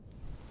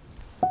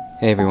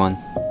Hey everyone,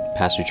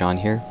 Pastor John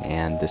here,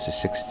 and this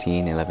is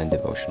 1611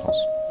 Devotionals.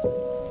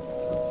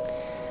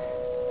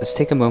 Let's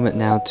take a moment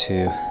now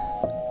to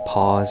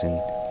pause and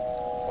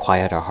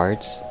quiet our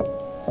hearts,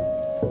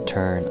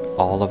 turn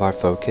all of our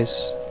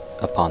focus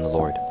upon the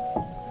Lord.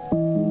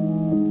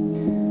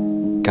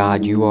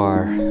 God, you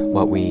are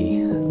what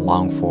we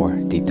long for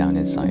deep down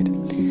inside.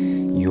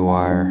 You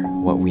are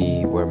what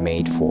we were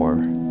made for.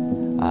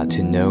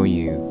 To know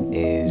you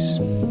is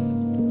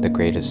the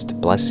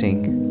greatest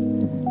blessing,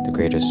 the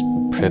greatest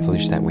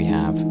privilege that we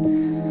have.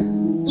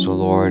 So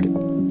Lord,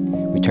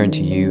 we turn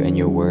to you and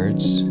your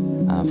words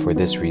for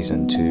this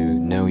reason, to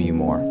know you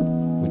more.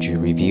 Would you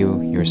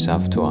reveal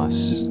yourself to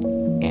us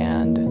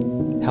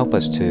and help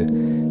us to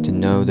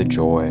know the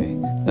joy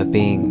of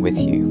being with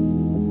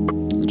you.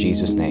 In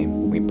Jesus'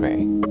 name we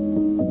pray.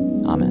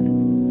 Amen.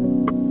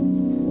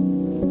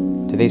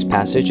 Today's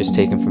passage is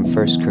taken from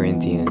 1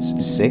 Corinthians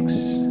 6,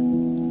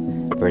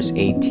 verse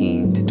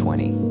 18 to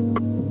 20.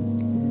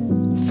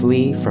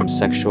 Flee from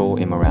sexual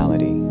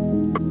immorality.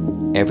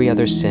 Every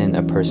other sin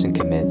a person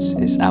commits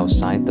is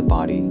outside the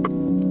body,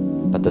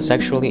 but the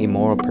sexually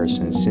immoral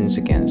person sins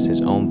against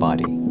his own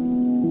body.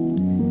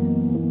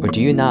 Or do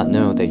you not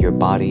know that your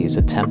body is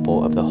a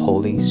temple of the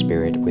Holy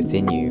Spirit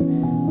within you,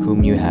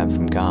 whom you have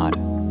from God?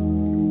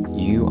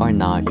 You are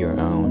not your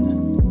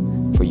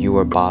own, for you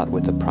were bought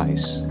with a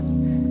price.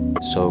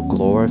 So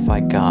glorify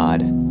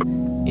God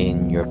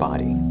in your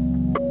body.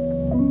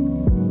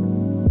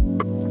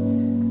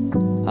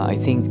 I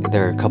think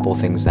there are a couple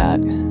things that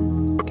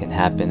can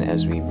happen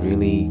as we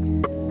really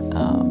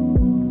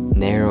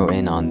narrow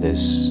in on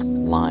this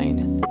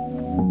line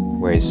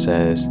where it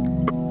says,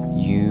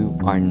 you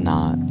are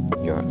not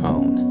your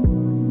own.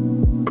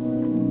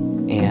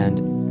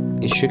 And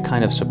it should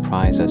kind of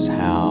surprise us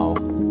how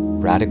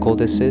radical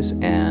this is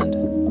and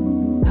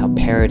how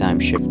paradigm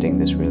shifting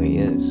this really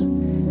is.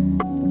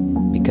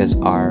 Because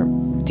our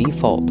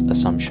default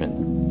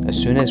assumption, as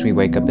soon as we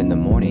wake up in the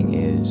morning,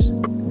 is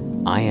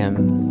I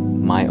am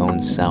my own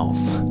self.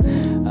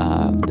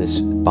 This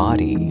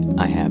body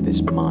I have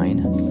is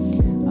mine.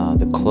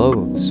 The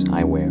clothes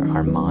I wear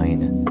are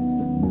mine.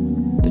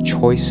 The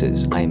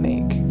choices I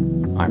make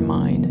are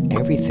mine.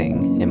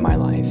 Everything in my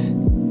life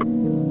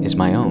is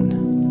my own.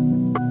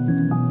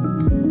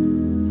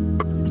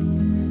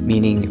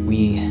 Meaning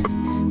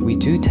we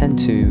do tend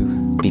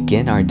to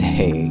begin our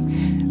day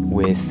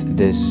with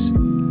this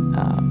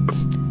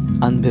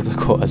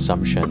unbiblical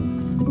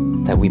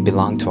assumption that we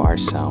belong to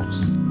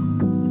ourselves.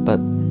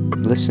 But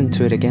listen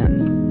to it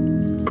again.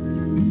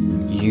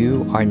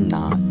 You are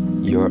not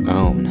your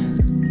own,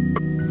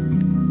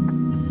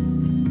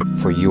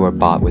 for you are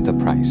bought with a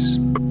price.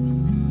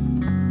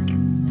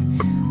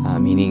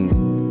 Meaning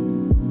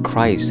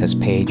Christ has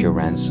paid your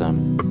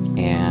ransom,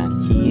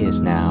 and He is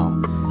now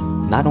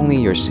not only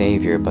your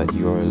Savior, but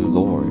your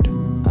Lord,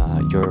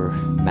 your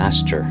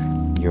Master,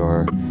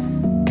 your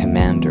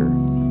Commander,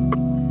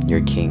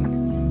 your King.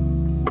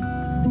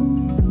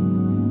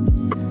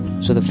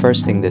 So the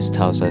first thing this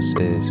tells us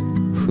is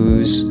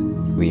whose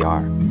we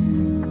are.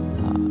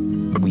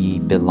 We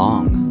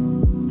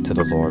belong to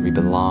the Lord. We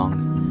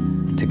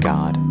belong to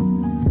God,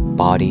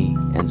 body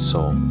and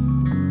soul.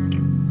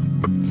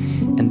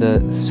 And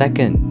the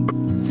second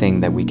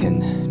thing that we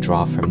can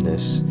draw from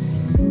this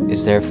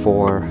is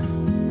therefore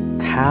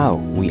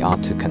how we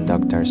ought to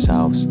conduct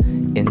ourselves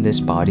in this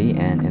body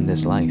and in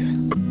this life.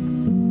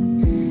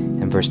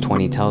 And verse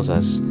 20 tells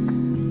us,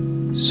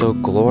 so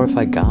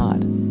glorify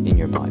God in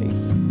your body.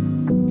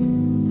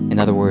 In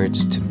other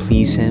words, to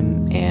please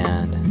Him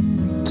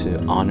and to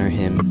honor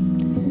Him,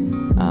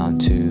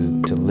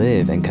 to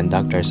live and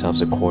conduct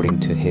ourselves according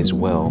to His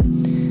will.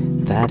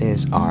 That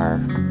is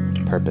our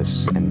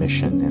purpose and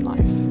mission in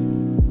life.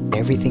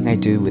 Everything I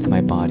do with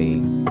my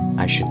body,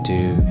 I should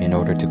do in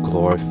order to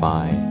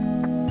glorify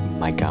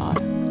my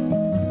God.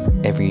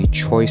 Every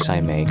choice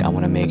I make, I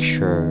want to make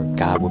sure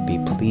God would be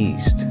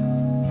pleased.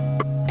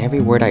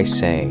 Every word I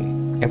say,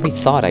 every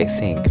thought I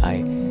think,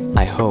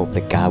 I hope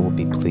that God will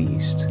be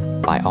pleased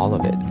by all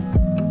of it.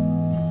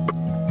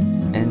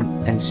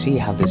 And see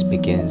how this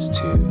begins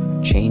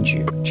to change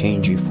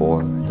you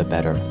for the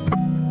better.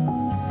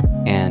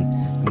 And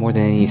more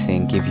than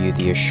anything, give you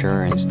the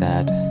assurance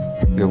that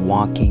you're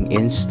walking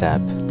in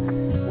step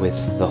with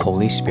the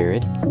Holy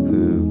Spirit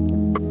who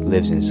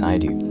lives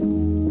inside you.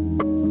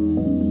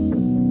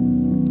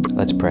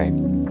 Let's pray.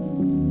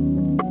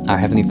 Our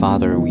Heavenly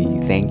Father, we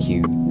thank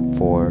you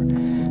for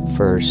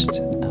first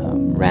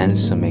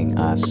ransoming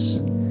us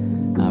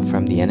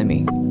from the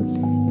enemy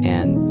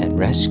and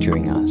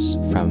rescuing us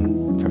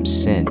from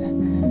sin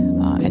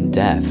and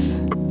death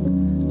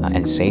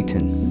and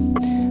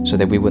Satan, so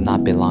that we would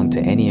not belong to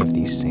any of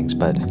these things,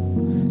 but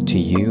to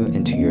you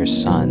and to your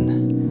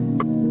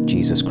Son,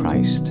 Jesus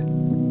Christ.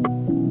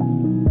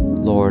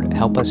 Lord,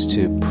 help us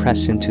to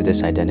press into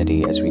this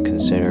identity as we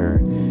consider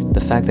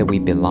the fact that we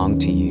belong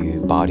to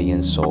you, body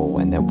and soul,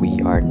 and that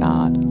we are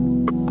not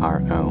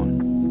our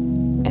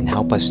own. And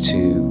help us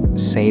to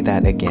say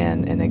that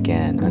again and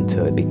again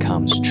until it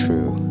becomes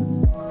true.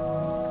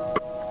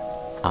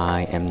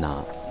 I am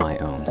not my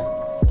own.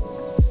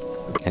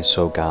 And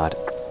so, God,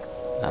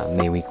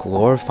 may we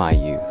glorify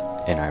you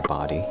in our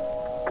body,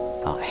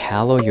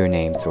 hallow your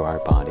name through our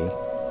body,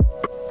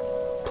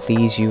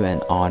 please you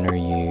and honor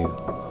you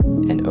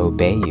and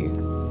obey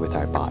you with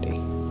our body,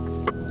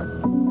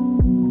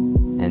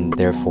 and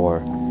therefore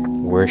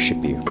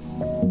worship you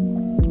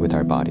with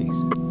our bodies.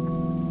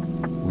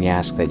 We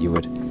ask that you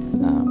would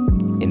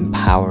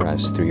empower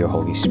us through your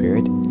Holy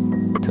Spirit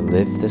to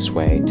live this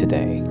way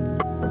today.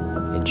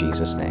 In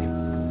Jesus' name,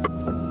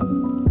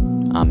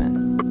 Amen.